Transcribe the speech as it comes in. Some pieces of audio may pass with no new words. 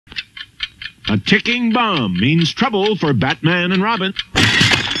A ticking bomb means trouble for Batman and Robin.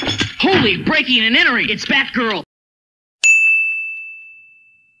 Holy breaking and entering! It's Batgirl!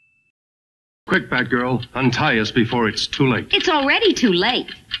 Quick, Batgirl. Untie us before it's too late. It's already too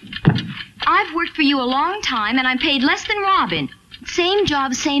late. I've worked for you a long time, and I'm paid less than Robin. Same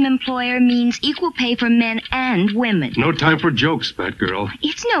job, same employer means equal pay for men and women. No time for jokes, Batgirl.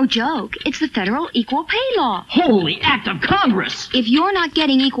 It's no joke. It's the federal equal pay law. Holy act of Congress! If you're not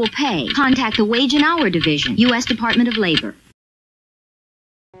getting equal pay, contact the Wage and Hour Division, U.S. Department of Labor.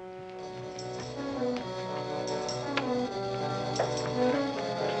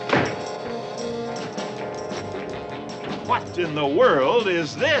 What in the world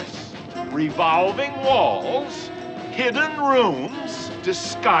is this? Revolving walls? Hidden rooms?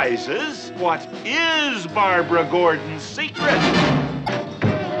 Disguises? What is Barbara Gordon's secret?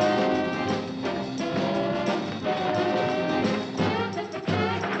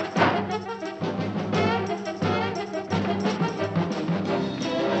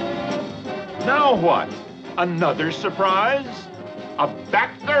 Now what? Another surprise? A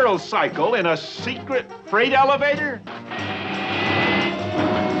Batgirl cycle in a secret freight elevator?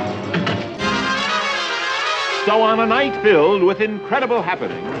 So on a night filled with incredible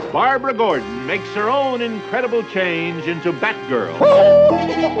happenings, Barbara Gordon makes her own incredible change into Batgirl. Oh,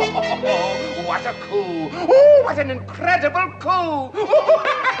 what a coup! Oh, what an incredible coup!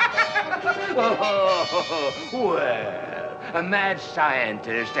 Well, a mad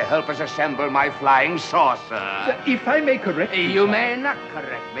scientist to help us assemble my flying saucer. If I may correct you... You may not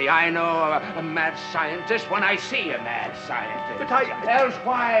correct me. I know a mad scientist when I see a mad scientist. But I... Else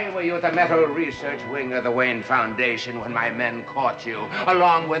why were you at the Metal Research Wing of the Wayne Foundation when my men caught you,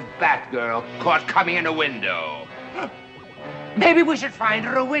 along with Batgirl, caught coming in a window? Maybe we should find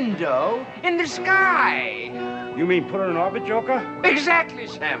her a window in the sky. You mean put her in orbit, Joker? Exactly,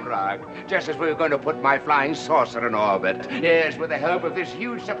 Shamrock. Just as we were going to put my flying saucer in orbit. Yes, with the help of this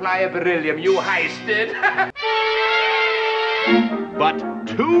huge supply of beryllium you heisted. But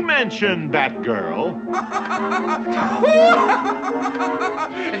to mention Batgirl...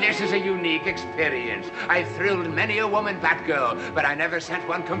 This is a unique experience. I've thrilled many a woman, Batgirl, but I never sent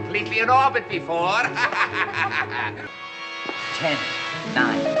one completely in orbit before. 10,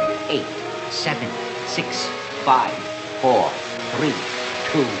 9, 8, 7, 6, 5, 4, 3,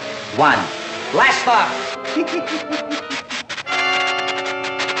 2, 1. Blast off!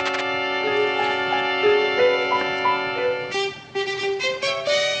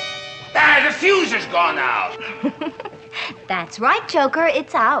 The fuse has gone out. That's right, Joker.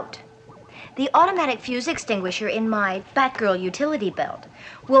 It's out. The automatic fuse extinguisher in my Batgirl utility belt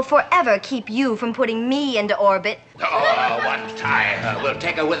will forever keep you from putting me into orbit. Oh, untie her. We'll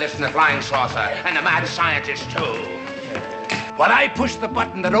take her with us in the flying saucer, and the mad scientist, too. While I push the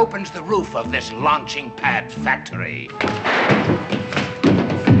button that opens the roof of this launching pad factory.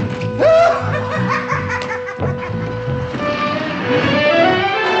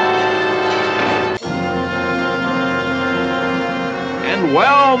 And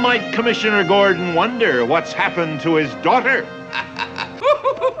well might Commissioner Gordon wonder what's happened to his daughter.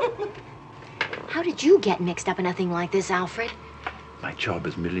 How did you get mixed up in a thing like this, Alfred? My job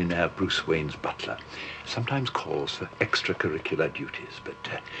as millionaire Bruce Wayne's butler sometimes calls for extracurricular duties, but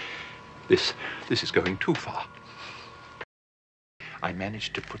this is going too far. I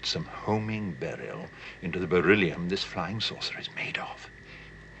managed to put some homing beryl into the beryllium this flying saucer is made of.